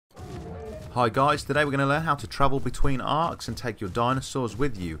Hi guys, today we're going to learn how to travel between arks and take your dinosaurs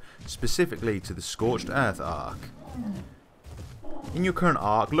with you, specifically to the Scorched Earth Ark. In your current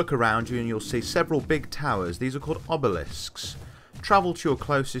ark, look around you and you'll see several big towers. These are called obelisks. Travel to your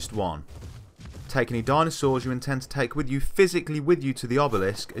closest one. Take any dinosaurs you intend to take with you physically with you to the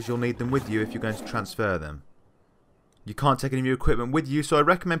obelisk, as you'll need them with you if you're going to transfer them. You can't take any of your equipment with you, so I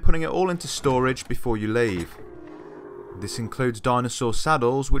recommend putting it all into storage before you leave. This includes dinosaur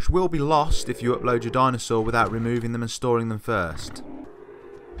saddles, which will be lost if you upload your dinosaur without removing them and storing them first.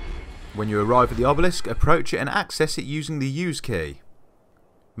 When you arrive at the obelisk, approach it and access it using the use key.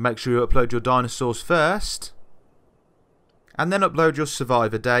 Make sure you upload your dinosaurs first, and then upload your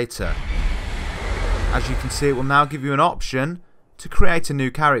survivor data. As you can see, it will now give you an option to create a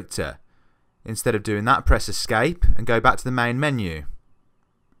new character. Instead of doing that, press escape and go back to the main menu.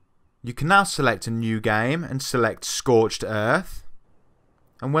 You can now select a new game and select Scorched Earth,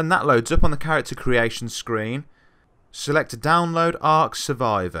 and when that loads up on the character creation screen, select download Ark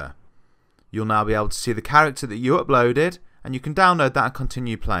Survivor. You'll now be able to see the character that you uploaded, and you can download that and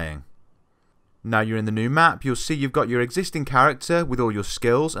continue playing. Now you're in the new map, you'll see you've got your existing character with all your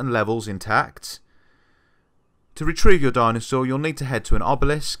skills and levels intact. To retrieve your dinosaur, you'll need to head to an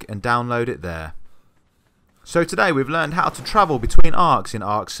obelisk and download it there. So today we've learned how to travel between arks in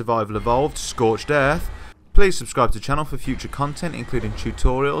Ark Survival Evolved, Scorched Earth. Please subscribe to the channel for future content including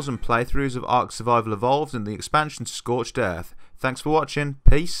tutorials and playthroughs of Ark Survival Evolved and the expansion to Scorched Earth. Thanks for watching,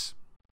 peace.